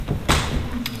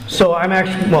So I'm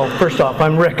actually, well, first off,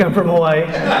 I'm Rick. I'm from Hawaii.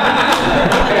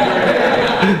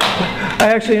 I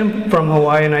actually am from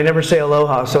Hawaii, and I never say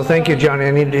aloha, so thank you, Johnny.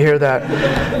 I needed to hear that.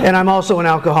 And I'm also an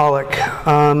alcoholic.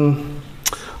 I'm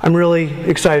really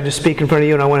excited to speak in front of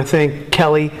you, and I want to thank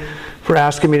Kelly for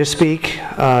asking me to speak.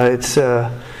 It's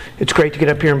great to get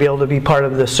up here and be able to be part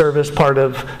of the service, part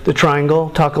of the Triangle.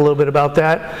 Talk a little bit about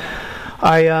that.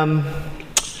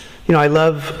 I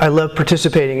love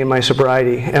participating in my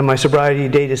sobriety, and my sobriety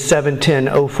date is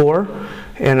 7/10/04,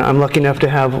 and I'm lucky enough to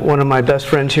have one of my best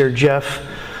friends here, Jeff,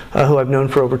 who I've known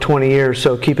for over 20 years,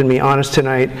 so keeping me honest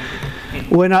tonight.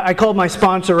 When I called my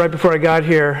sponsor right before I got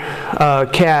here,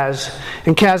 Kaz,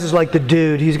 and Kaz is like the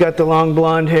dude. He's got the long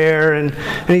blonde hair, and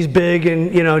he's big,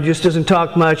 and just doesn't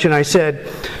talk much. And I said,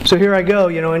 so here I go.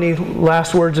 Any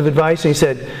last words of advice? And he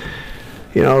said,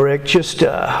 Rick, just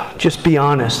be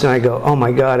honest. And I go, oh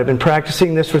my God, I've been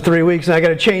practicing this for 3 weeks, and I got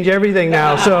to change everything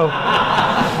now. So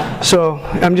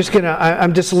I'm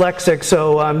dyslexic,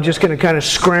 so I'm just going to kind of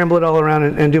scramble it all around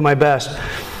and do my best.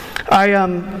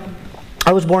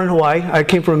 I was born in Hawaii. I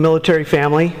came from a military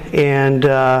family, and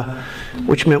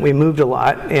which meant we moved a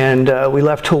lot. And we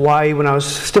left Hawaii when I was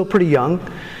still pretty young,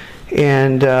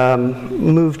 and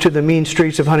moved to the mean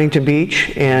streets of Huntington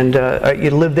Beach, and I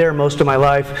lived there most of my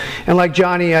life. And like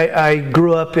Johnny, I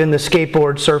grew up in the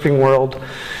skateboard surfing world,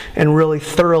 and really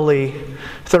thoroughly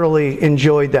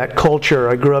enjoyed that culture.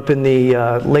 I grew up in the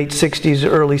late 60s,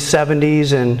 early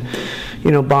 70s, and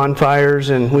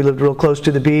bonfires, and we lived real close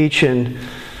to the beach, and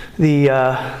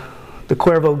the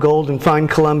Cuervo Gold and Fine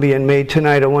Colombian made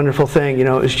Tonight a Wonderful Thing. It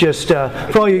was just,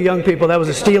 for all you young people, that was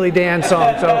a Steely Dan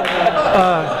song. So,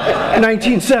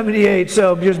 1978,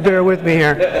 so just bear with me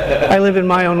here. I live in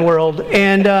my own world.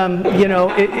 And,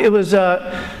 it was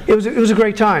a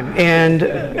great time.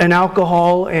 And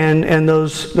alcohol and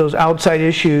those outside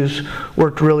issues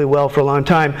worked really well for a long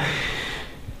time.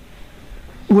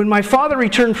 When my father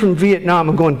returned from Vietnam,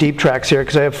 I'm going deep tracks here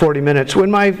because I have 40 minutes. When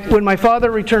my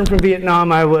father returned from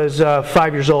Vietnam, I was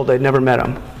 5 years old. I'd never met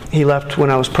him. He left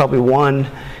when I was probably 1,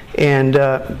 and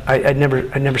I'd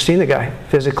never seen the guy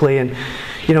physically. And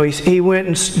he went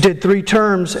and did 3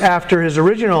 terms after his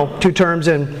original 2 terms,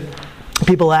 and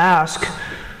people ask,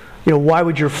 why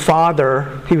would your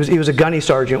father? He was a gunny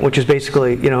sergeant, which is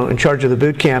basically in charge of the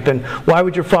boot camp, and why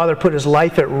would your father put his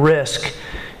life at risk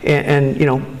and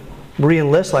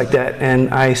re-enlist like that? And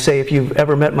I say, if you've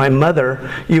ever met my mother,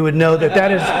 you would know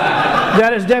that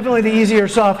is definitely the easier,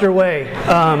 softer way.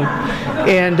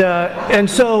 And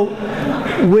so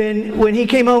when he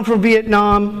came home from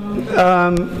Vietnam,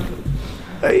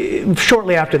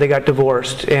 shortly after they got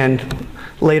divorced, and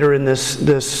later in this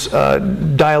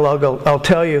dialogue I'll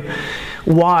tell you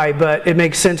why, but it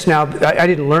makes sense now. I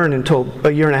didn't learn until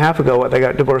a year and a half ago why they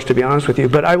got divorced, to be honest with you.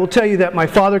 But I will tell you that my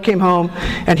father came home,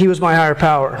 and he was my higher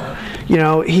power.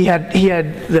 He had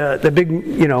the big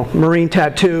Marine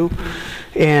tattoo,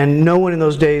 and no one in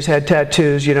those days had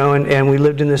tattoos. And we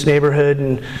lived in this neighborhood,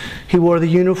 and he wore the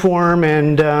uniform,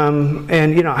 and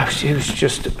he was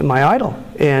just my idol.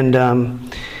 And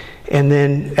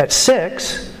then at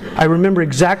 6. I remember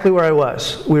exactly where I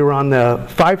was. We were on the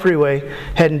 5 freeway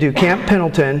heading to Camp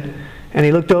Pendleton, and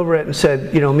he looked over it and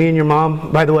said, me and your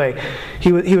mom, by the way,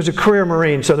 he was a career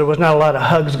Marine, so there was not a lot of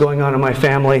hugs going on in my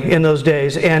family in those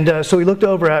days. And so he looked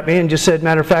over at me and just said,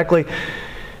 matter of factly,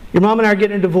 your mom and I are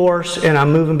getting a divorce, and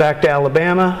I'm moving back to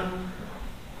Alabama.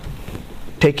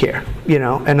 Take care.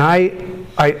 And I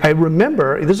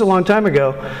remember, this is a long time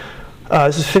ago,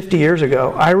 this is 50 years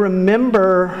ago, I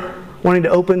remember wanting to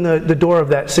open the door of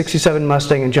that 67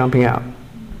 Mustang and jumping out.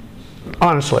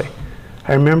 Honestly.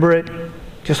 I remember it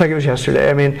just like it was yesterday.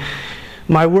 I mean,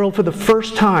 my world for the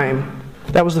first time,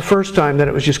 that was the first time that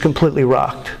it was just completely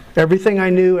rocked. Everything I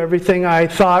knew, everything I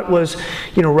thought was,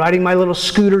 riding my little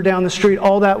scooter down the street,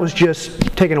 all that was just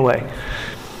taken away.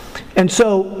 And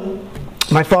so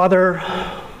my father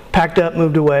packed up,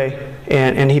 moved away,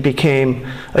 and he became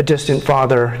a distant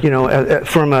father.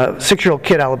 From a 6-year-old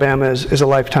kid, Alabama is a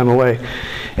lifetime away.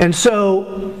 And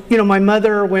so, my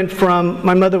mother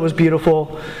was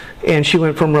beautiful, and she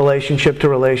went from relationship to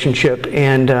relationship,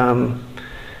 and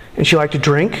she liked to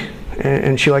drink,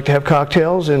 and she liked to have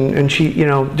cocktails, and she,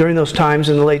 during those times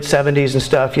in the late 70s and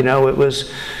stuff, it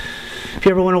was, if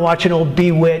you ever want to watch an old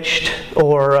Bewitched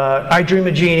or I Dream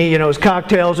of Jeannie, it was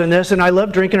cocktails and this, and I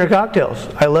loved drinking her cocktails.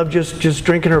 I loved just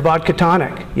drinking her vodka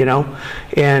tonic,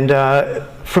 and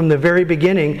from the very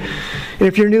beginning. And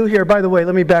if you're new here, by the way,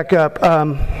 let me back up.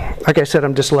 Like I said,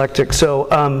 I'm dyslexic, so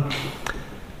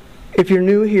if you're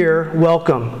new here,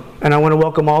 welcome. And I want to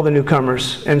welcome all the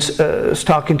newcomers. And I was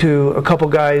talking to a couple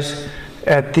guys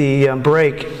at the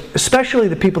break, especially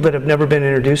the people that have never been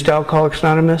introduced to Alcoholics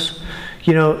Anonymous.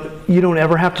 You know, you don't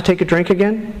ever have to take a drink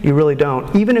again. You really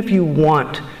don't. Even if you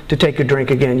want to take a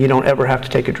drink again, you don't ever have to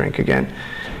take a drink again.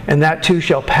 And that too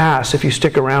shall pass if you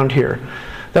stick around here.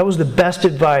 That was the best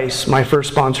advice my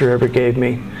first sponsor ever gave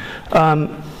me.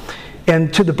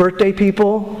 And to the birthday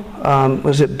people,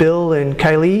 was it Bill and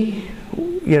Kylie?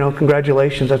 You know,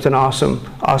 congratulations. That's an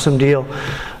awesome deal.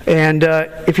 And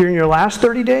if you're in your last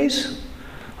 30 days,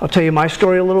 I'll tell you my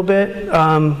story a little bit.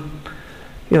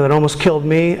 You know, that almost killed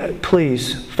me.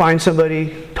 Please find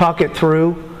somebody, talk it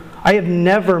through. I have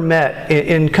never met,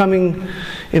 in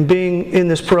being in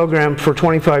this program for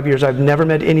 25 years, I've never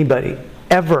met anybody,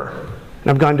 ever. And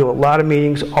I've gone to a lot of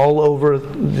meetings all over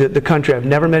the country. I've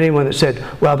never met anyone that said,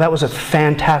 well, that was a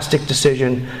fantastic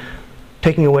decision,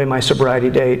 taking away my sobriety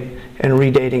date and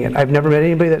redating it. I've never met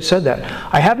anybody that said that.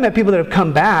 I have met people that have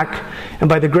come back and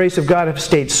by the grace of God have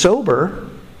stayed sober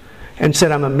and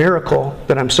said, I'm a miracle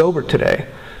that I'm sober today.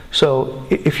 So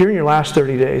if you're in your last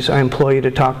 30 days, I implore you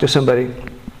to talk to somebody.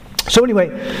 So anyway,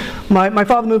 my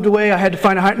father moved away. I had to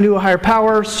find a new higher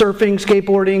power, surfing,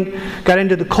 skateboarding, got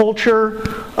into the culture.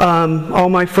 All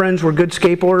my friends were good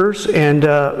skateboarders, and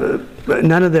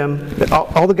none of them,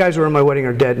 all the guys who were in my wedding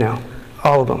are dead now.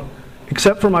 All of them.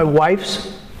 Except for my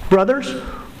wife's brothers,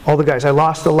 all the guys. I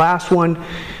lost the last one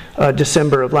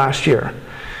December of last year.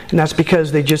 And that's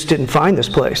because they just didn't find this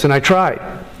place. And I tried.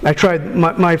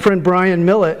 My friend Brian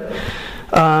Millett,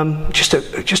 just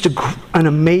an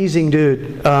amazing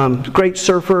dude, great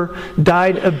surfer,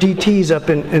 died of DTs up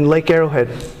in Lake Arrowhead.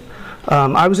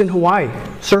 I was in Hawaii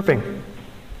surfing.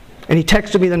 And he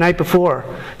texted me the night before.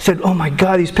 He said, oh my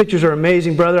God, these pictures are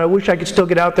amazing, brother. I wish I could still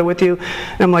get out there with you.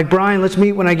 And I'm like, Brian, let's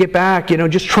meet when I get back. You know,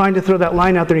 just trying to throw that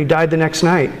line out there. And he died the next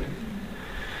night.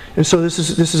 And so this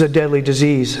is a deadly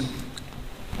disease.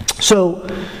 So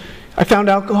I found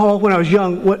alcohol when I was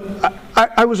young.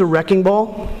 I was a wrecking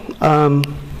ball.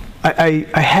 I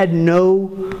had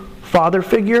no father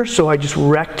figure, so I just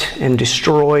wrecked and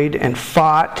destroyed and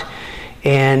fought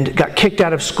and got kicked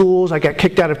out of schools. I got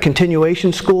kicked out of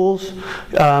continuation schools.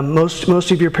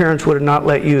 Most of your parents would have not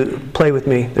let you play with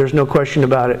me. There's no question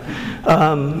about it.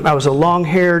 I was a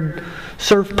long-haired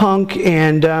surf punk,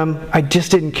 and I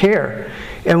just didn't care.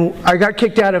 And I got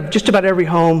kicked out of just about every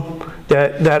home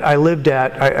that I lived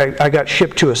at. I got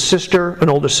shipped to an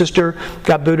older sister,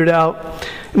 got booted out.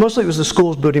 Mostly it was the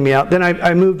schools booting me out. Then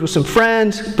I moved with some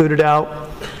friends, booted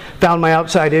out, found my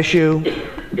outside issue,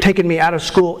 taken me out of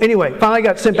school. Anyway, finally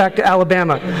got sent back to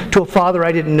Alabama to a father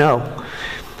I didn't know.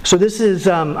 So this is,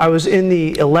 I was in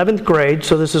the 11th grade,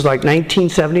 so this is like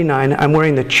 1979. I'm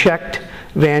wearing the checked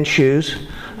Van shoes.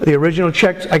 The original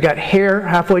checked, I got hair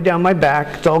halfway down my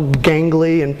back. It's all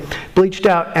gangly and bleached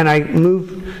out, and I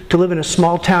moved to live in a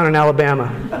small town in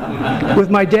Alabama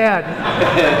with my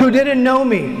dad, who didn't know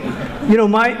me. You know,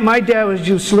 my dad was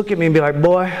just look at me and be like,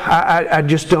 boy, I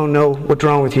just don't know what's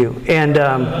wrong with you.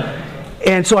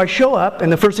 And so I show up,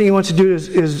 and the first thing he wants to do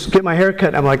is get my hair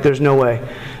cut. I'm like, there's no way.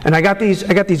 And I got these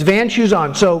Van shoes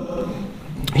on. So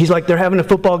he's like, they're having a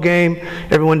football game.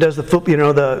 Everyone does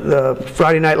the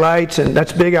Friday Night Lights, and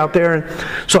that's big out there. And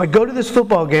so I go to this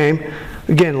football game.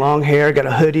 Again, long hair, got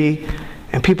a hoodie,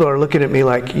 and people are looking at me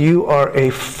like, you are a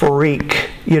freak,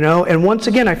 you know. And once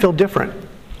again, I feel different.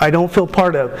 I don't feel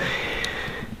part of.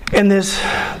 And this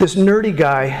nerdy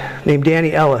guy named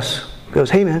Danny Ellis goes,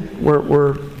 hey man,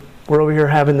 we're over here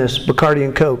having this Bacardi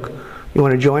and Coke. You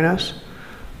want to join us?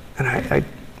 And I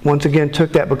once again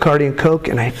took that Bacardi and Coke,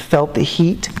 and I felt the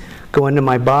heat go into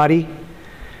my body,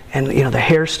 and you know, the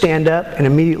hair stand up, and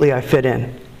immediately I fit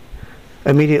in.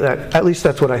 Immediately, at least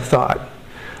that's what I thought.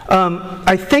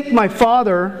 I thanked my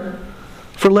father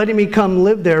for letting me come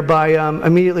live there by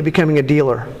immediately becoming a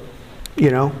dealer, you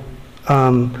know,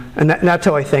 and that's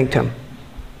how I thanked him.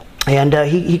 And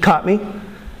he caught me,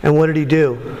 and what did he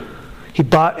do? He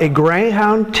bought a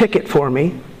Greyhound ticket for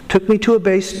me, took me to a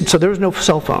base, so there was no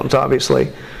cell phones,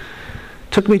 obviously.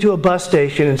 Took me to a bus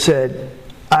station and said,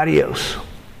 adios.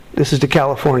 This is to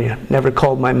California. Never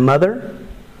called my mother,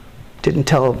 didn't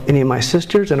tell any of my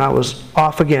sisters, and I was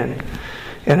off again.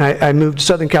 And I moved to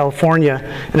Southern California,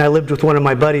 and I lived with one of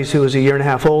my buddies who was a year and a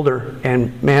half older,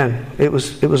 and man, it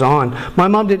was on. My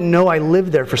mom didn't know I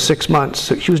lived there for 6 months,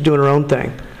 so she was doing her own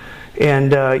thing.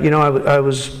 And you know, I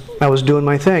was doing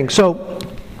my thing. So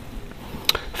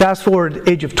fast forward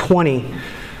age of 20,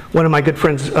 one of my good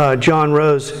friends, John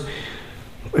Rose,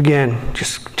 again,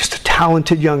 just a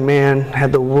talented young man,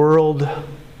 had the world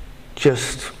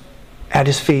just at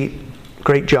his feet,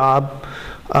 great job.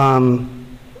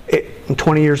 I'm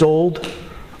 20 years old.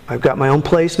 I've got my own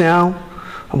place now.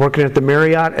 I'm working at the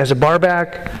Marriott as a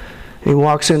barback. He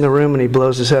walks in the room and he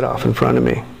blows his head off in front of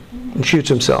me and shoots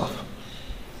himself.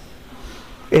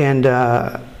 And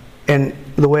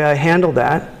the way I handled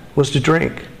that was to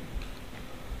drink.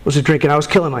 And I was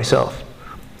killing myself.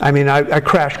 I mean, I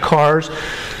crashed cars.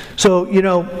 So,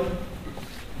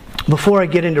 before I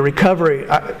get into recovery,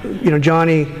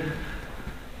 Johnny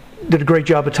did a great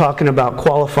job of talking about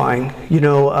qualifying.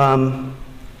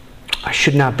 I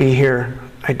should not be here.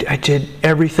 I did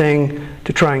everything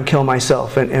to try and kill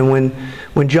myself. And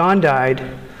when John died,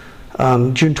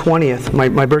 June 20th,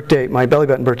 my birthday, my belly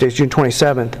button birthday is June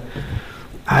 27th,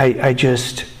 I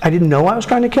didn't know I was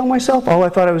trying to kill myself. All I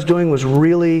thought I was doing was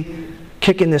really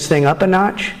kicking this thing up a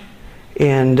notch.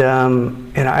 And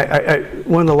I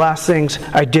one of the last things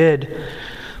I did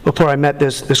before I met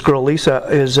this girl Lisa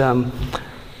is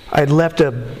I'd left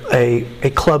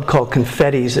a club called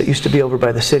Confetti's that used to be over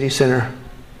by the City Center.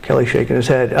 Kelly's shaking his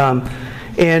head.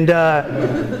 And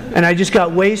I just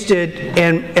got wasted,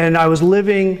 and I was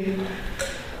living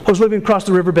across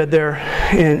the riverbed there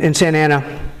in Santa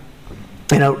Ana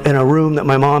in a room that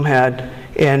my mom had,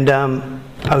 and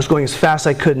I was going as fast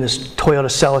as I could in this Toyota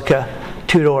Celica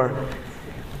 2-door.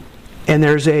 And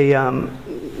there's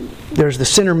the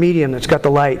center median that's got the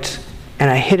lights, and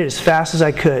I hit it as fast as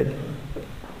I could.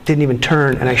 Didn't even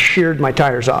turn, and I sheared my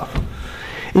tires off.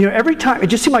 Every time, it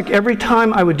just seemed like every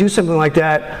time I would do something like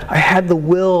that, I had the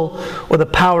will or the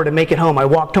power to make it home. I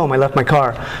walked home, I left my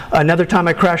car. Another time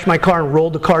I crashed my car and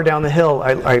rolled the car down the hill,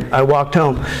 I walked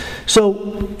home.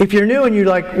 So if you're new and you're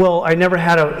like, well, I never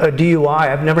had a DUI,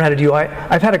 I've never had a DUI.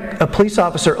 I've had a police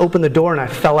officer open the door and I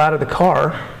fell out of the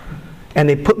car. And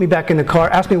they put me back in the car,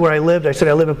 asked me where I lived. I said,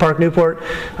 I live in Park Newport.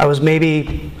 I was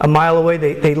maybe a mile away.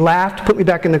 They laughed, put me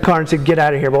back in the car and said, get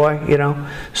out of here, boy,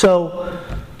 So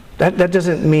that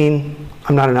doesn't mean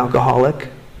I'm not an alcoholic.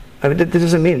 It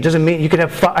doesn't mean you could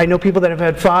have I know people that have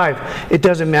had 5. It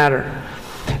doesn't matter.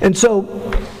 And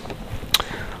so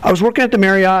I was working at the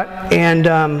Marriott, and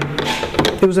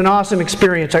it was an awesome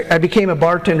experience. I became a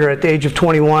bartender at the age of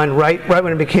 21, right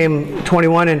when I became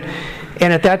 21,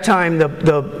 and at that time,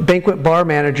 the banquet bar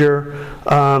manager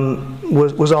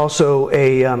was also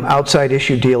a outside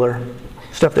issue dealer,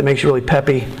 stuff that makes you really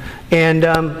peppy. And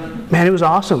man, it was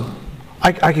awesome.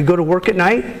 I could go to work at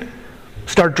night,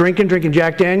 start drinking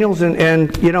Jack Daniels,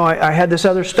 and I had this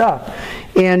other stuff.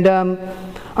 And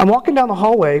I'm walking down the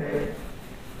hallway,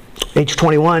 age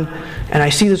 21, and I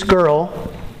see this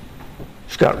girl.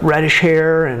 She's got reddish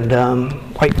hair and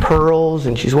white pearls,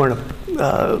 and she's wearing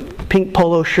a pink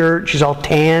polo shirt. She's all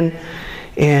tan,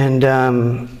 and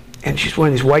she's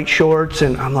wearing these white shorts,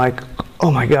 and I'm like, oh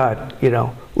my God,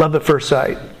 love at first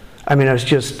sight. I mean, I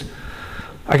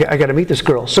got to meet this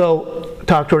girl. So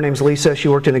talked to her. Her name's Lisa. She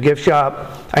worked in a gift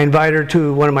shop. I invited her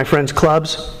to one of my friend's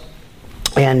clubs,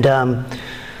 and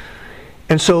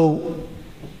so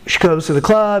she goes to the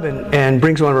club and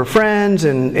brings one of her friends,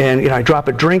 and I drop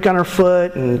a drink on her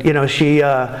foot, and she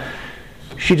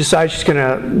decides she's going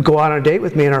to go out on a date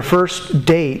with me. And our first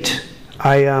date,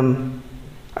 I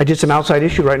did some outside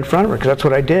issue right in front of her, because that's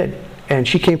what I did. And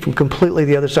she came from completely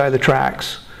the other side of the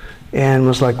tracks and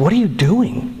was like, what are you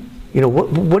doing?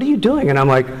 What are you doing? And I'm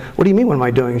like, what do you mean, what am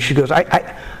I doing? And she goes,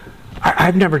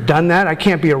 I've never done that. I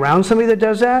can't be around somebody that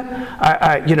does that.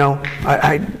 I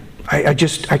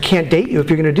can't date you if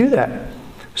you're going to do that.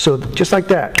 So just like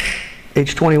that,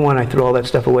 age 21, I threw all that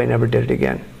stuff away and never did it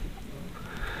again.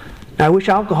 Now, I wish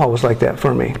alcohol was like that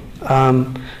for me.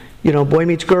 Boy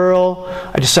meets girl.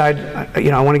 I decide,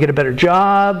 I want to get a better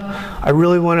job. I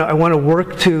want to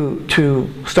work to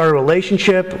start a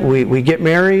relationship. We get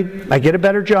married. I get a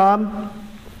better job.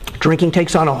 Drinking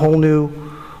takes on a whole new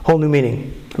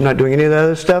meaning. I'm not doing any of the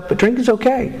other stuff, but drinking's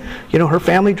okay. Her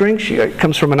family drinks. She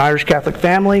comes from an Irish Catholic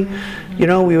family.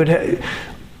 We would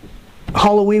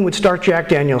Halloween would start Jack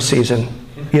Daniel's season.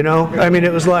 I mean,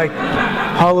 it was like,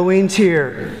 Halloween's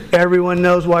here. Everyone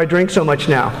knows why I drink so much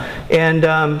now. And,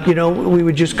 we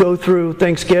would just go through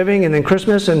Thanksgiving and then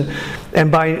Christmas,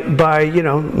 and by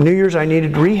New Year's I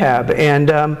needed rehab. And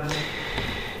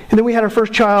then we had our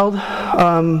first child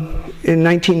in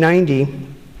 1990.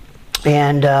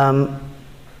 And, I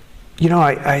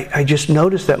just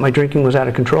noticed that my drinking was out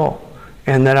of control,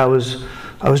 and that I was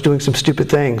doing some stupid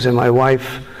things. And my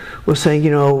wife was saying,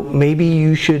 maybe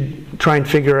you should try and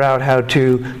figure out how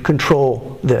to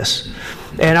control this.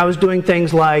 And I was doing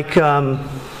things like Johnny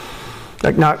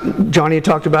had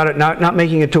talked about it, not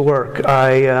making it to work.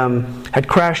 I had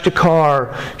crashed a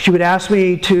car. She would ask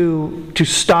me to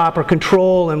stop or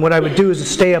control, and what I would do is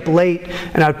stay up late,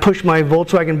 and I'd push my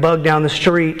Volkswagen Bug down the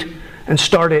street and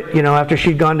start it, after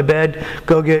she'd gone to bed,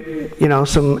 go get,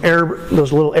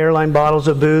 those little airline bottles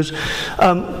of booze.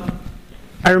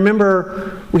 I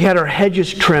remember we had our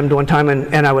hedges trimmed one time,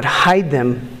 and I would hide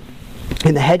them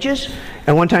in the hedges.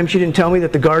 And one time she didn't tell me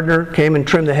that the gardener came and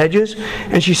trimmed the hedges,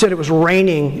 and she said it was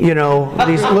raining,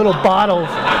 these little bottles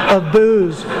of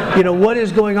booze. What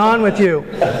is going on with you?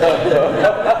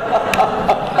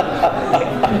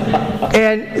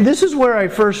 And this is where I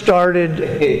first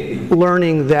started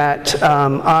learning that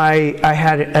I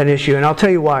had an issue, and I'll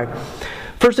tell you why.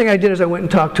 First thing I did is I went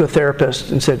and talked to a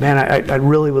therapist and said, man, I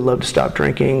really would love to stop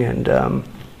drinking. And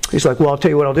he's like, well, I'll tell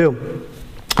you what I'll do.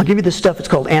 I'll give you this stuff. It's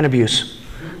called Antabuse.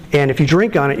 And if you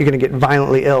drink on it, you're going to get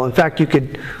violently ill. In fact, you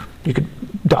could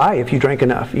die if you drank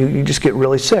enough. You just get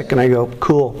really sick. And I go,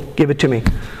 cool, give it to me.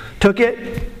 Took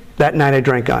it. That night I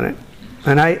drank on it.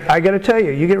 And I got to tell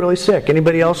you, you get really sick.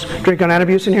 Anybody else drink on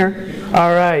Antabuse in here?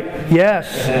 All right.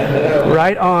 Yes.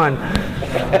 Right on.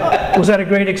 Was that a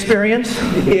great experience?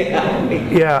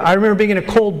 Yeah. I remember being in a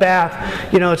cold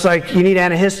bath. It's like you need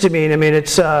antihistamine. I mean,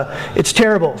 it's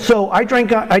terrible. So I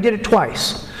did it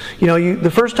twice.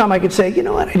 The first time I could say, you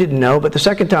know what, I didn't know. But the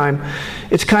second time,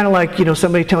 it's kind of like,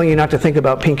 somebody telling you not to think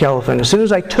about pink elephant. As soon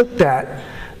as I took that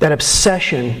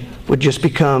obsession would just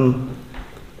become,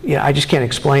 I just can't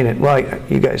explain it. Well,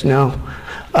 you guys know.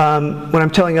 When I'm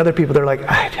telling other people, they're like,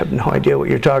 I have no idea what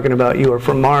you're talking about. You are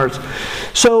from Mars.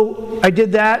 So I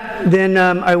did that. Then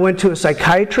I went to a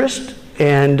psychiatrist,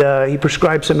 and he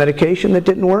prescribed some medication that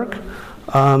didn't work.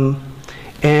 And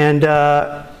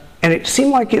it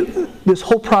seemed like this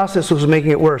whole process was making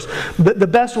it worse. The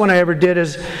best one I ever did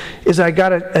is I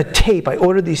got a tape. I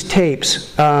ordered these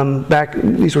tapes.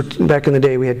 These were back in the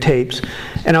day. We had tapes,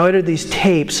 and I ordered these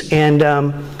tapes, and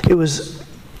it was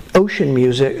ocean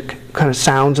music, kind of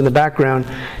sounds in the background,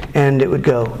 and it would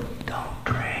go, "Don't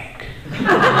drink,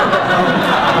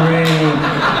 don't drink,"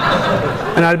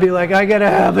 and I'd be like, "I gotta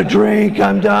have a drink.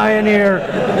 I'm dying here.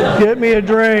 Get me a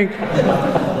drink."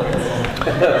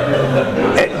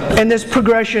 And this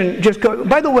progression just goes.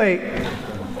 By the way,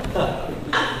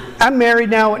 I'm married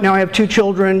now. Now I have 2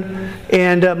 children,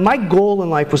 and my goal in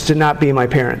life was to not be my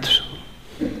parents.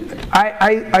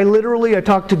 I literally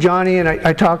talked to Johnny, and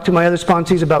I talked to my other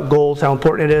sponsees about goals, how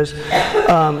important it is.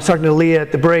 I was talking to Leah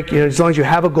at the break. As long as you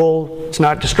have a goal, it's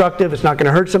not destructive, it's not going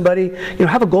to hurt somebody.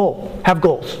 Have a goal. Have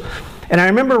goals. And I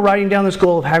remember writing down this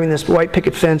goal of having this white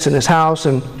picket fence in this house,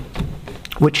 and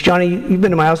which, Johnny, you've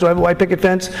been to my house. Do I have a white picket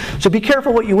fence? So be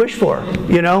careful what you wish for,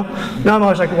 Now I'm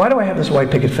always like, why do I have this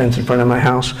white picket fence in front of my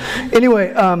house?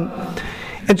 Anyway,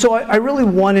 and so I really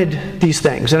wanted these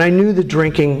things. And I knew the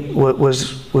drinking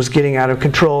was getting out of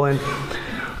control. And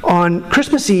on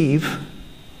Christmas Eve,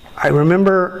 I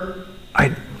remember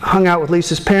I hung out with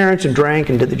Lisa's parents and drank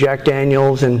and did the Jack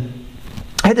Daniels. And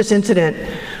I had this incident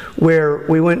where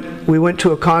we went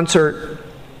to a concert,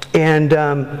 and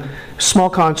small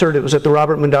concert. It was at the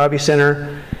Robert Mondavi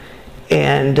Center,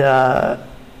 and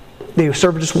they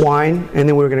served us wine, and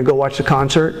then we were going to go watch the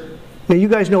concert. Now, you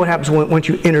guys know what happens once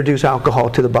you introduce alcohol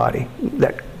to the body.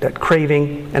 That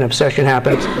craving and obsession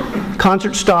happens.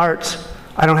 Concert starts.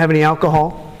 I don't have any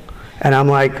alcohol, and I'm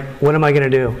like, what am I going to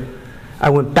do? I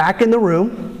went back in the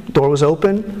room. Door was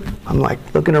open. I'm like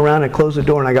looking around. I closed the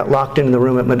door, and I got locked into the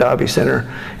room at Mondavi Center.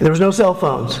 And there was no cell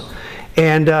phones.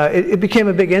 And it became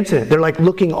a big incident. They're like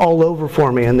looking all over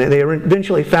for me, and they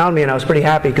eventually found me, and I was pretty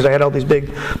happy because I had all these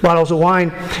big bottles of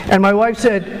wine. And my wife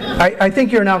said, I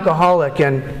think you're an alcoholic,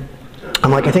 and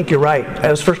I'm like, I think you're right. That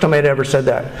was the first time I'd ever said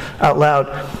that out loud.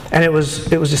 And it was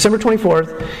December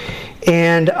 24th,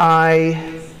 and I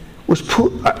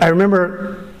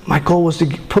remember my goal was to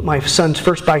put my son's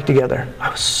first bike together. I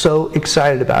was so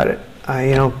excited about it.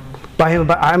 I'm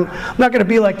not going to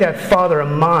be like that father of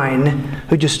mine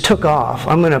who just took off.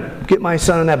 I'm going to get my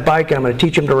son on that bike, and I'm going to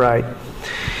teach him to ride.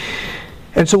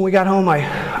 And so when we got home,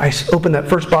 I opened that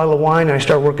first bottle of wine, and I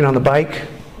started working on the bike.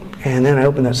 And then I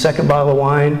opened that second bottle of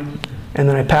wine, and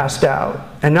then I passed out.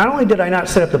 And not only did I not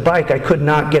set up the bike, I could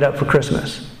not get up for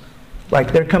Christmas.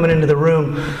 Like, they're coming into the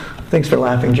room. Thanks for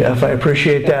laughing, Jeff. I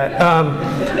appreciate that.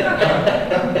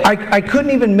 I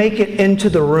couldn't even make it into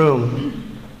the room.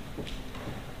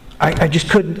 I just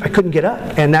couldn't get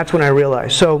up, and that's when I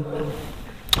realized. So,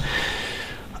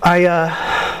 at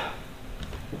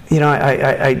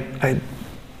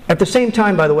the same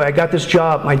time, by the way, I got this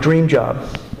job, my dream job.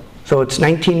 So it's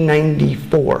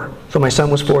 1994. So my son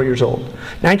was 4 years old.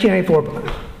 1994.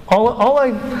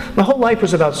 My whole life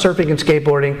was about surfing and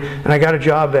skateboarding, and I got a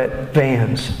job at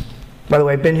Vans. By the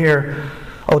way, I've been here.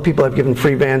 All the people I've given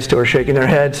free Vans to are shaking their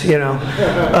heads.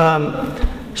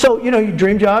 So, your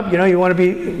dream job, you want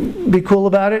to be cool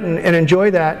about it and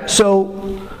enjoy that.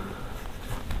 So,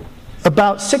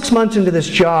 about 6 months into this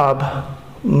job,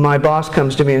 my boss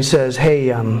comes to me and says, hey,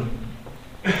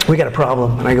 we got a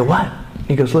problem. And I go, what?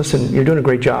 He goes, listen, you're doing a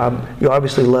great job. You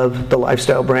obviously love the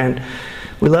lifestyle brand.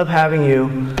 We love having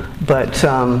you, but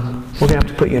we're going to have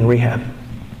to put you in rehab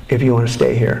if you want to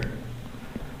stay here.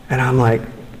 And I'm like,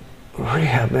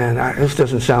 rehab, man, this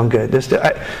doesn't sound good.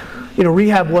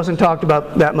 Rehab wasn't talked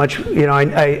about that much.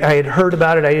 I had heard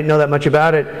about it. I didn't know that much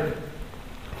about it.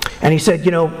 And he said,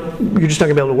 you're just not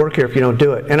going to be able to work here if you don't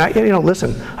do it. And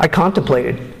listen, I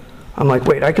contemplated. I'm like,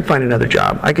 wait, I could find another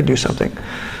job. I could do something.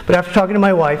 But after talking to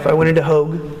my wife, I went into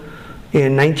Hogue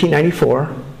in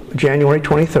 1994, January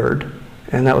 23rd,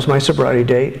 and that was my sobriety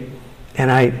date.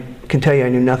 And I can tell you I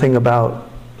knew nothing about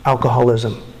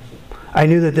alcoholism. I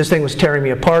knew that this thing was tearing me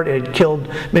apart. It had killed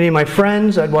many of my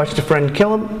friends. I'd watched a friend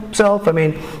kill himself. I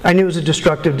knew it was a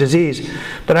destructive disease.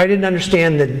 But I didn't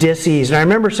understand the dis-ease. And I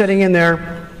remember sitting in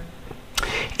there,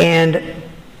 and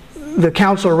the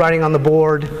counselor writing on the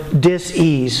board,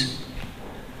 dis-ease.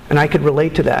 And I could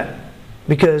relate to that.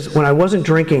 Because when I wasn't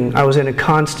drinking, I was in a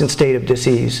constant state of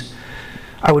dis-ease.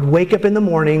 I would wake up in the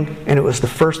morning, and it was the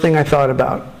first thing I thought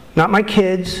about. Not my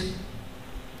kids,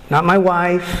 not my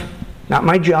wife, not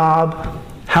my job.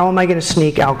 How am I going to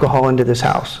sneak alcohol into this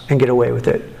house and get away with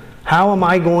it? How am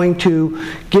I going to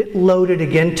get loaded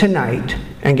again tonight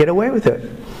and get away with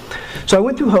it? So I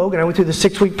went through Hogue, and I went through the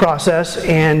 6-week process,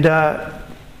 and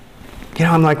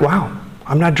I'm like, wow,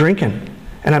 I'm not drinking,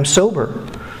 and I'm sober.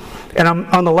 And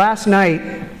on the last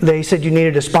night, they said you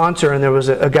needed a sponsor, and there was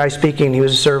a guy speaking. He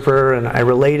was a surfer, and I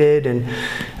related, and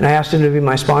I asked him to be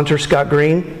my sponsor, Scott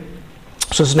Green.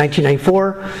 So this is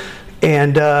 1994,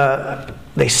 and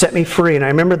they set me free. And I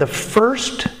remember the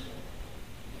first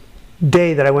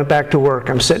day that I went back to work,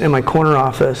 I'm sitting in my corner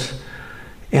office,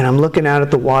 and I'm looking out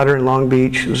at the water in Long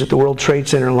Beach. It was at the World Trade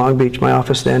Center in Long Beach, my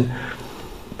office then.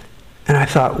 And I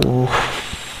thought,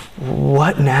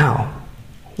 what now?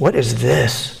 What is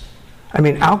this?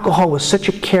 Alcohol was such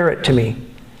a carrot to me.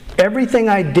 Everything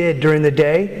I did during the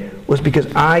day was because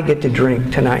I get to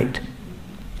drink tonight.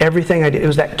 Everything I did, it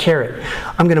was that carrot.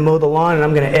 I'm going to mow the lawn, and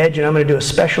I'm going to edge, and I'm going to do a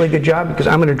especially good job because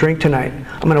I'm going to drink tonight.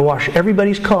 I'm going to wash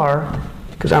everybody's car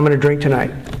because I'm going to drink tonight.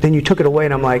 Then you took it away,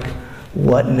 and I'm like,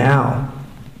 what now?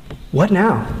 What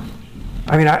now?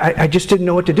 I just didn't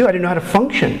know what to do. I didn't know how to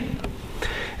function.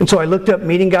 And so I looked up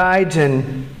meeting guides,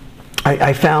 and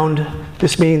I found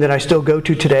this meeting that I still go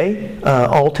to today,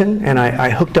 Alton, and I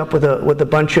hooked up with a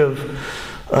bunch of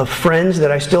friends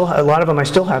that a lot of them I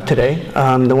still have today,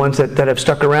 the ones that have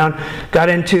stuck around. Got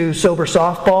into sober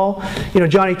softball.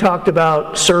 Johnny talked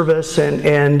about service,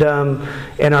 and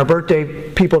our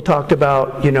birthday people talked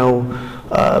about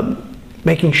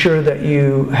making sure that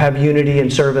you have unity in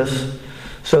service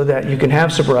so that you can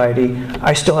have sobriety.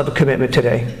 I still have a commitment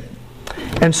today.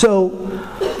 And so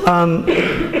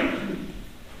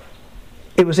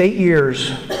it was 8 years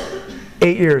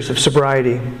of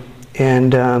sobriety,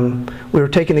 and we were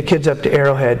taking the kids up to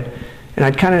Arrowhead, and I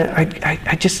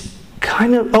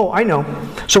know.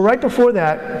 So right before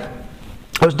that,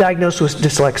 I was diagnosed with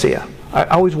dyslexia. I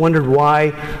always wondered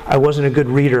why I wasn't a good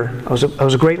reader. I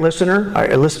was a great listener.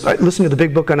 I listened to the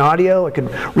Big Book on audio. I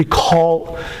could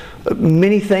recall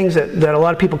many things that a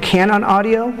lot of people can on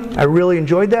audio. I really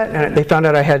enjoyed that, and they found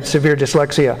out I had severe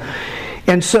dyslexia.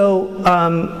 And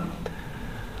so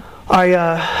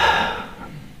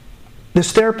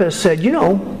this therapist said, you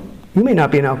may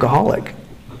not be an alcoholic.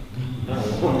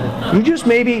 You just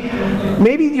maybe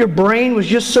your brain was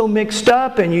just so mixed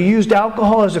up, and you used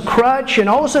alcohol as a crutch, and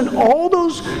all of a sudden all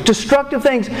those destructive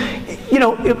things,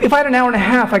 if I had an hour and a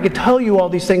half, I could tell you all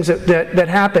these things that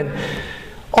happened.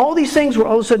 All these things were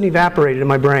all of a sudden evaporated in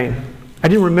my brain. I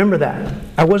didn't remember that.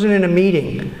 I wasn't in a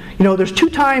meeting. There's 2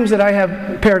 times that I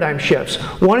have paradigm shifts.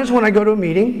 One is when I go to a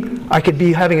meeting. I could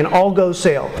be having an all-go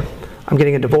sale. I'm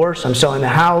getting a divorce. I'm selling the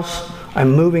house.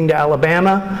 I'm moving to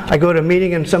Alabama. I go to a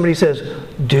meeting and somebody says,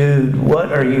 dude,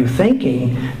 what are you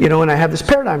thinking? And I have this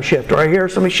paradigm shift, or I hear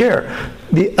somebody share.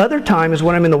 The other time is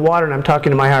when I'm in the water and I'm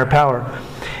talking to my higher power.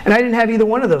 And I didn't have either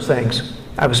one of those things.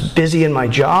 I was busy in my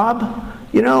job.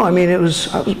 I'm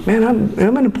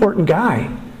an important guy.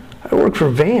 I work for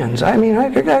Vans. I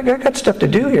got stuff to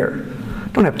do here.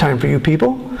 Don't have time for you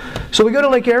people. So we go to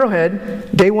Lake Arrowhead,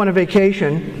 day 1 of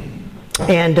vacation,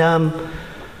 and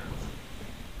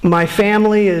my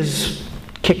family is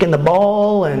kicking the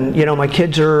ball, and my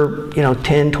kids are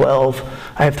 10, 12.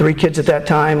 I have 3 kids at that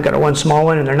time, got one small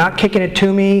one, and they're not kicking it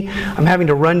to me. I'm having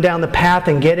to run down the path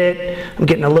and get it. I'm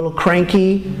getting a little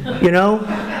cranky,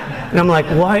 And I'm like,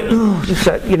 why? Ooh, just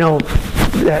that,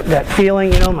 that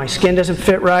feeling, my skin doesn't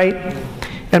fit right.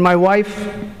 And my wife,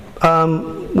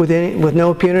 with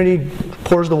no impunity,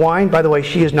 pours the wine. By the way,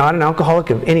 she is not an alcoholic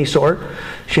of any sort.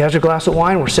 She has a glass of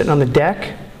wine. We're sitting on the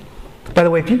deck. By By the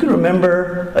way, if you can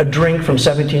remember a drink from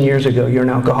 17 years ago, you're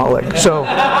an alcoholic. So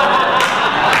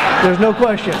there's no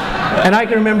question. And I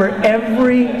can remember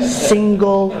every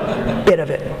single bit of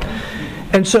it.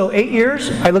 And so 8 years,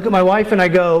 I look at my wife and I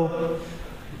go,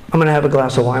 I'm going to have a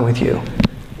glass of wine with you.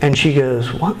 And she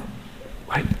goes, what?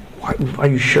 Why, are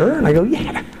you sure? And I go,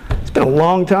 yeah. It's been a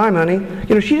long time, honey.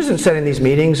 You know, she isn't setting these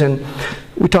meetings, and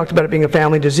we talked about it being a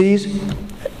family disease.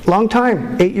 Long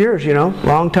time, 8 years, you know,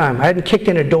 long time. I hadn't kicked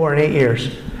in a door in 8 years.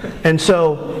 And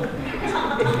so,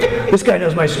 this guy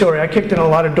knows my story. I kicked in a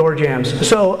lot of door jams.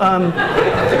 So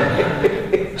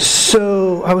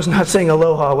I was not saying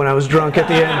aloha when I was drunk at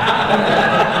the end.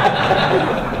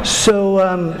 So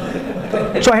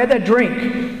I had that drink,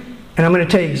 and I'm going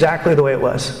to tell you exactly the way it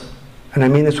was. And I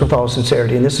mean this with all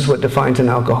sincerity, and this is what defines an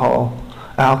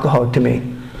alcoholic to me.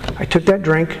 I took that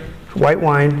drink, white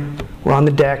wine, we're on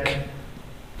the deck.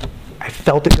 I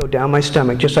felt it go down my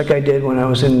stomach, just like I did when I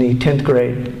was in the 10th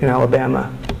grade in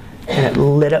Alabama. And it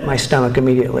lit up my stomach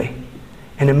immediately.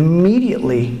 And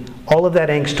immediately, all of that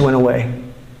angst went away.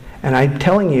 And I'm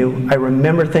telling you, I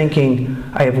remember thinking,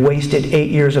 I have wasted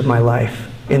 8 years of my life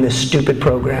in this stupid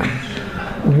program.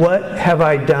 What have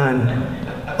I done?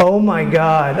 Oh my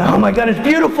God, it's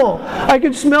beautiful. I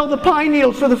can smell the pine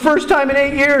needles for the first time in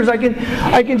 8 years. I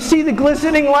can see the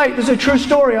glistening light. This is a true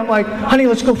story. I'm like, honey,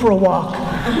 let's go for a walk.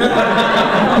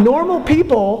 Normal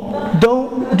people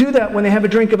don't do that when they have a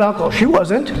drink of alcohol. She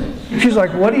wasn't. She's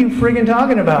like, what are you friggin'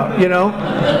 talking about, you know?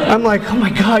 I'm like, oh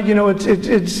my God, you know,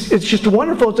 it's just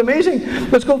wonderful. It's amazing.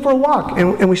 Let's go for a walk.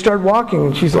 And we started walking,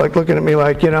 and she's like looking at me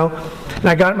like, you know. And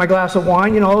I got my glass of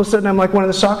wine, you know, all of a sudden I'm like one of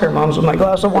the soccer moms with my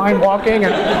glass of wine walking.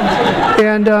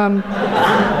 And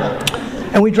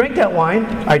we drank that wine.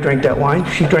 I drank that wine.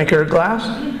 She drank her glass.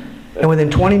 And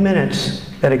within 20 minutes,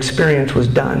 that experience was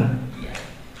done.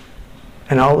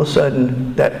 And all of a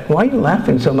sudden, why are you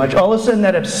laughing so much? All of a sudden,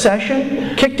 that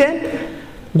obsession kicked in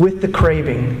with the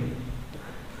craving.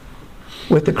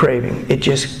 With the craving. It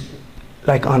just,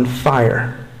 like on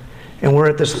fire. And we're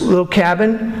at this little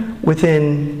cabin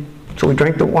so we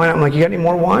drank the wine. I'm like, you got any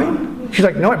more wine? She's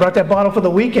like, no, I brought that bottle for the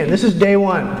weekend. This is day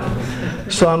one.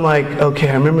 So I'm like, okay,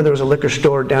 I remember there was a liquor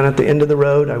store down at the end of the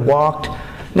road. I walked.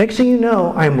 Next thing you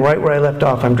know, I'm right where I left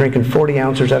off. I'm drinking 40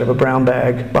 ounces out of a brown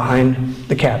bag behind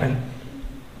the cabin.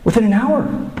 Within an hour.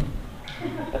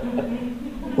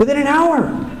 Within an hour.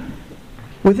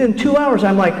 Within 2 hours,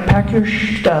 I'm like, pack your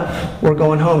stuff. We're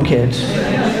going home, kids.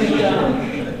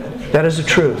 That is the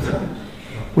truth.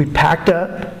 We packed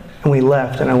up and we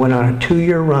left, and I went on a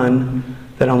 2-year run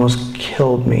that almost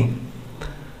killed me.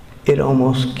 It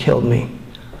almost killed me.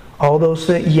 All those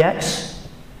things, yes,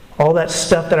 all that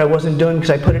stuff that I wasn't doing because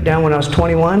I put it down when I was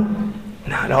 21,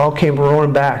 it all came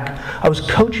roaring back. I was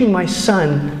coaching my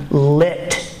son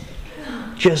lit.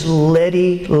 Just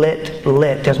lit,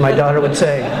 as my daughter would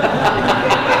say.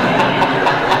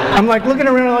 I'm like looking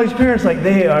around at all these parents like,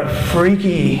 they are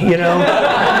freaky, you know?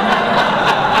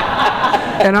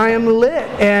 And I am lit.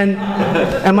 And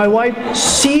my wife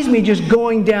sees me just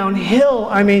going downhill.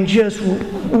 I mean, just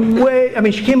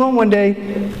she came home one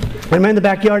day, I'm in the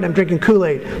backyard and I'm drinking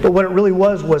Kool-Aid. But what it really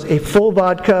was a full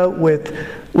vodka with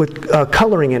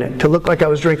coloring in it to look like I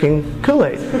was drinking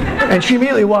Kool-Aid. And she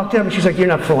immediately walked up and she's like, you're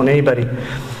not fooling anybody.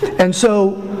 And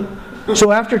so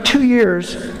after 2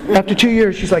 years,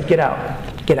 she's like, get out.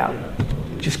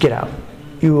 Just get out.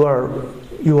 You are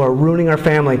ruining our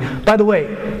family. By the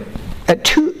way, at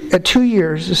 2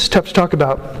 years, this is tough to talk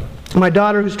about, my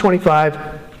daughter, who's 25,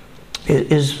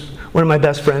 is one of my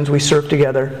best friends. We surf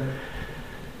together.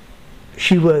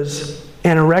 She was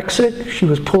anorexic. She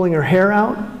was pulling her hair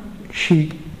out.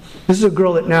 This is a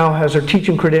girl that now has her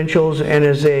teaching credentials and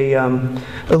is a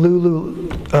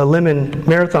Lululemon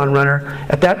marathon runner.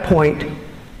 At that point,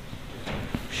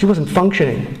 she wasn't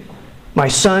functioning. My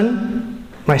son,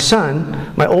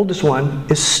 my oldest one,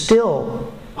 is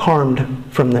still harmed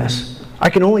from this. I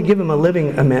can only give him a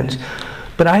living amends.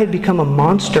 But I had become a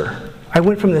monster. I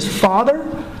went from this father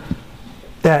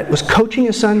that was coaching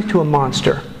his son to a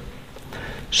monster.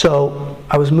 So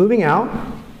I was moving out.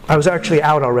 I was actually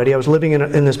out already. I was living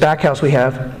in this back house we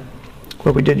have,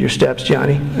 where we did your steps,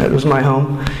 Johnny. That was my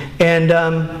home. And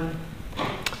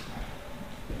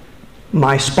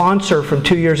my sponsor from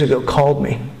 2 years ago called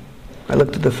me. I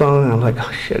looked at the phone and I'm like,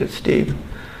 oh shit, it's Steve.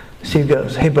 Steve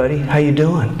goes, hey buddy, how you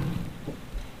doing?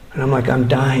 And I'm like, I'm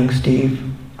dying, Steve.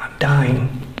 I'm dying.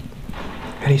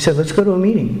 And he said, let's go to a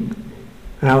meeting.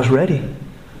 And I was ready.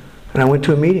 And I went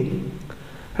to a meeting.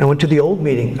 And I went to the old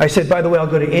meeting. I said, by the way, I'll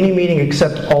go to any meeting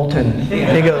except Alton.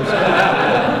 And he goes,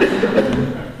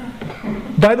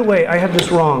 by the way, I have this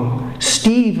wrong.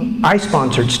 I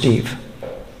sponsored Steve.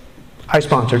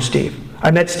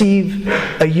 I met Steve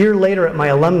a year later at my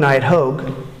alumni at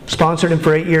Hogue, sponsored him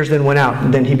for 8 years, then went out,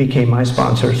 and then he became my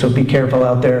sponsor, so be careful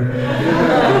out there.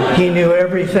 He knew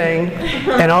everything,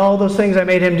 and all those things I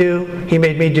made him do, he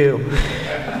made me do.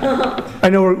 I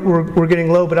know we're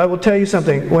getting low, but I will tell you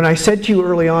something. When I said to you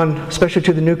early on, especially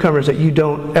to the newcomers, that you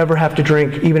don't ever have to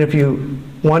drink, even if you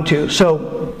want to.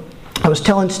 So I was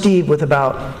telling Steve with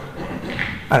about,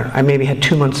 I maybe had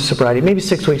 2 months of sobriety, maybe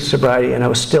 6 weeks of sobriety, and I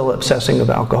was still obsessing with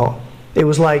alcohol. It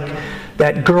was like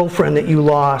that girlfriend that you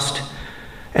lost,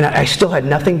 and I still had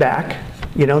nothing back.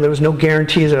 You know, there was no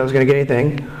guarantees that I was going to get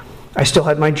anything. I still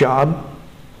had my job.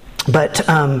 But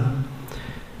I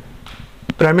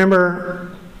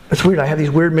remember, it's weird, I have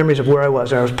these weird memories of where I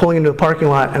was. I was pulling into a parking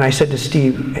lot, and I said to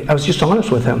Steve, I was just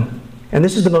honest with him. And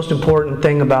this is the most important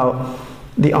thing about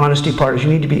the honesty part, is you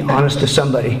need to be honest to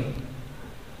somebody.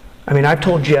 I mean, I've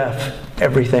told Jeff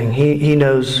everything. He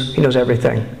knows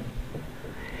everything.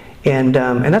 And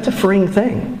that's a freeing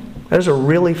thing. That is a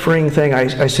really freeing thing.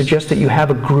 I suggest that you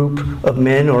have a group of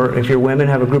men, or if you're women,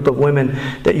 have a group of women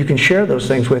that you can share those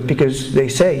things with, because they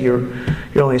say you're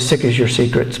only as sick as your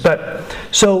secrets. But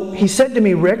so he said to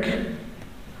me, Rick,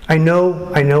 I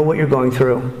know what you're going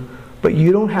through, but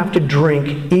you don't have to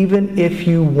drink even if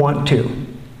you want to.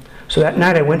 So that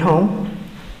night I went home.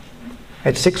 I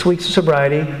had 6 weeks of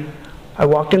sobriety. I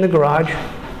walked in the garage.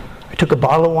 I took a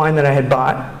bottle of wine that I had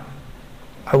bought.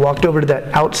 I walked over to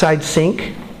that outside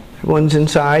sink. Everyone's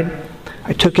inside.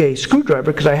 I took a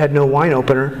screwdriver because I had no wine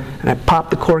opener, and I popped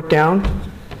the cork down,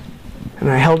 and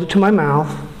I held it to my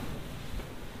mouth,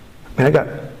 and I got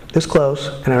this close,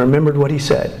 and I remembered what he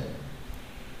said.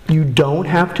 You don't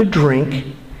have to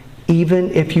drink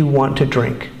even if you want to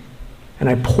drink. And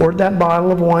I poured that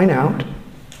bottle of wine out.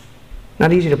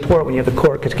 Not easy to pour it when you have the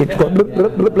cork, because it keeps going blip,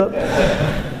 blip, blip, blip.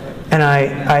 And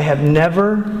I have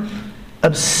never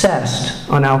obsessed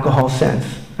on alcohol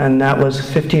since. And that was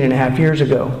 15 and a half years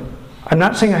ago. I'm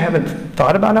not saying I haven't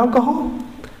thought about alcohol.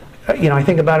 You know, I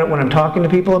think about it when I'm talking to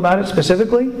people about it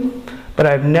specifically. But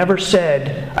I've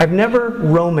never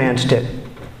romanced it.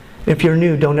 If you're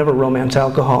new, don't ever romance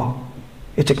alcohol.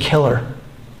 It's a killer.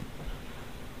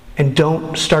 And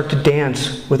don't start to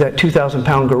dance with that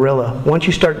 2,000-pound gorilla. Once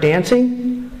you start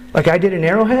dancing, like I did in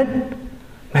Arrowhead,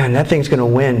 man, that thing's going to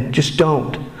win. Just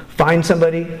don't. Find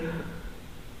somebody,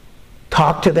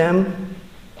 talk to them,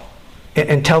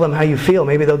 and tell them how you feel.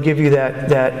 Maybe they'll give you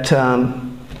that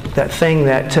thing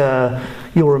that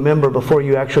you'll remember before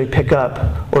you actually pick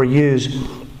up or use.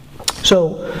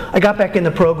 So I got back in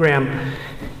the program,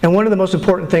 and one of the most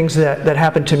important things that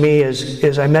happened to me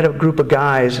is I met a group of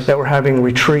guys that were having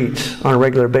retreats on a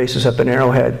regular basis up in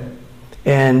Arrowhead.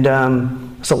 And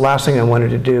that's the last thing I wanted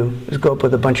to do, is go up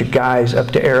with a bunch of guys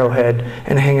up to Arrowhead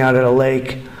and hang out at a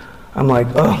lake. I'm like,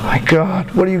 oh my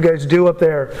God, what do you guys do up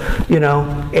there? You know,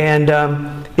 and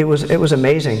it was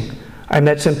amazing. I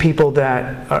met some people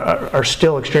that are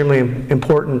still extremely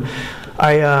important.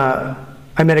 I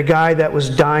met a guy that was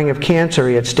dying of cancer.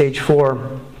 He had stage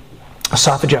 4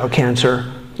 esophageal cancer,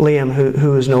 Liam,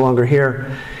 who is no longer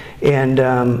here. And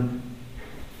I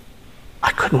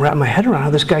couldn't wrap my head around how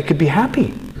this guy could be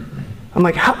happy. I'm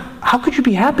like, how could you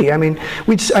be happy? I mean,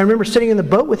 I remember sitting in the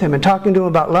boat with him and talking to him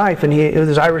about life, and he, with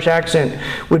his Irish accent,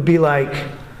 would be like,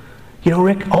 you know,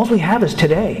 Rick, all we have is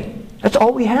today. That's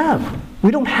all we have.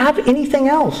 We don't have anything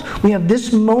else. We have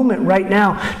this moment right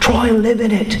now. Try and live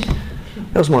in it.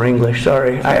 That was more English,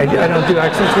 sorry. I don't do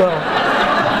accents well.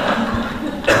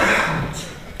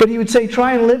 But he would say,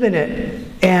 try and live in it.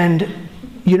 And,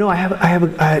 you know,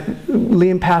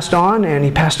 Liam passed on, and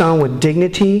he passed on with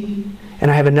dignity. And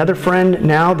I have another friend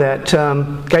now that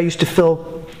guy used to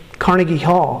fill Carnegie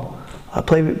Hall,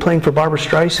 playing for Barbra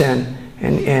Streisand,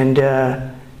 and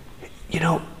you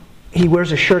know, he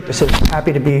wears a shirt that says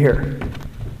 "Happy to be here,"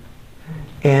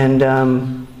 and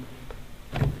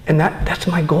that's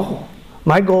my goal.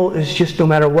 My goal is just no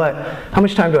matter what. How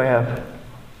much time do I have?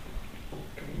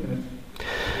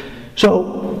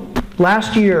 So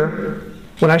last year,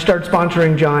 when I started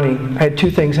sponsoring Johnny, I had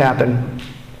 2 things happen.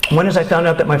 One is I found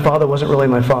out that my father wasn't really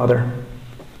my father.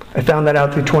 I found that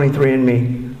out through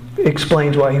 23andMe. It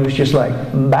explains why he was just like,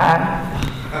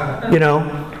 bye, you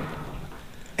know.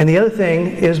 And the other thing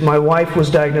is my wife was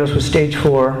diagnosed with stage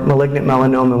 4 malignant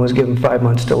melanoma and was given 5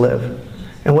 months to live.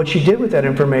 And what she did with that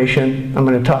information, I'm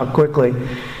going to talk quickly,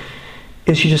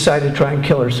 is she decided to try and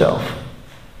kill herself.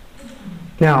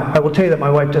 Now, I will tell you that my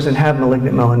wife doesn't have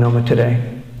malignant melanoma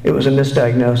today. It was a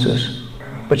misdiagnosis.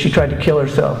 But she tried to kill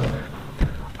herself.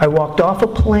 I walked off a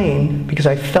plane because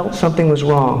I felt something was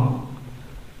wrong.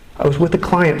 I was with a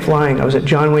client flying. I was at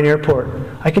John Wayne Airport.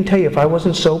 I can tell you, if I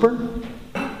wasn't sober,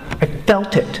 I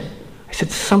felt it. I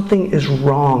said, something is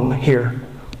wrong here.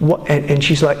 What? And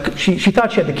she's like, she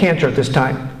thought she had the cancer at this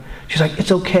time. She's like,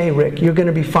 it's okay, Rick, you're going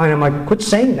to be fine. I'm like, quit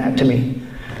saying that to me.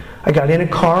 I got in a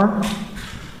car.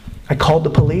 I called the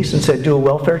police and said, do a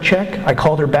welfare check. I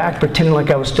called her back, pretending like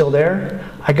I was still there.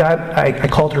 I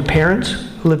called her parents,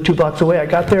 who lived 2 blocks away. I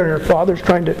got there, and her father's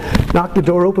trying to knock the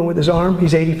door open with his arm.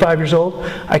 He's 85 years old.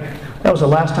 That was the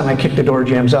last time I kicked the door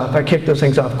jambs off. I kicked those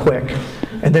things off quick.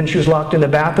 And then she was locked in the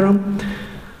bathroom.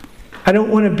 I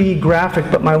don't want to be graphic,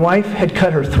 but my wife had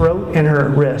cut her throat and her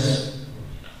wrists.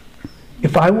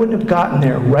 If I wouldn't have gotten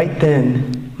there right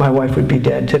then, my wife would be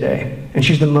dead today. And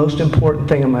she's the most important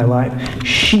thing in my life.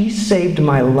 She saved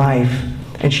my life,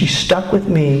 and she stuck with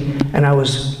me, and I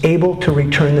was able to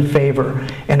return the favor.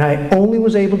 And I only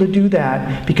was able to do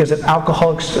that because of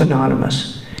Alcoholics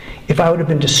Anonymous. If I would have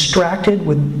been distracted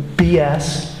with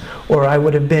BS, or I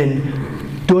would have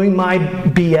been doing my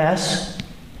BS,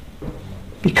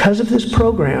 because of this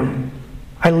program,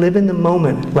 I live in the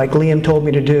moment like Liam told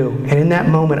me to do. And in that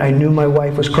moment, I knew my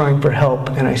wife was crying for help,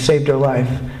 and I saved her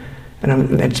life.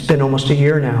 And it's been almost a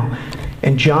year now.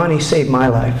 And Johnny saved my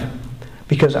life.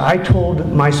 Because I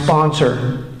told my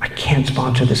sponsor, I can't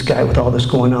sponsor this guy with all this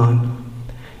going on.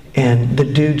 And the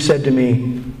dude said to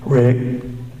me, Rick,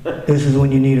 this is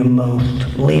when you need him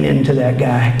most. Lean into that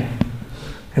guy.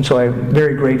 And so I'm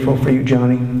very grateful for you,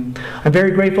 Johnny. I'm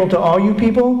very grateful to all you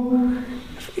people.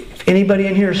 If anybody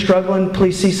in here is struggling,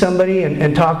 please see somebody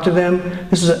and talk to them.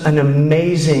 This is an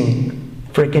amazing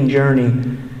freaking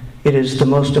journey. It is the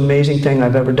most amazing thing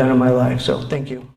I've ever done in my life, so thank you.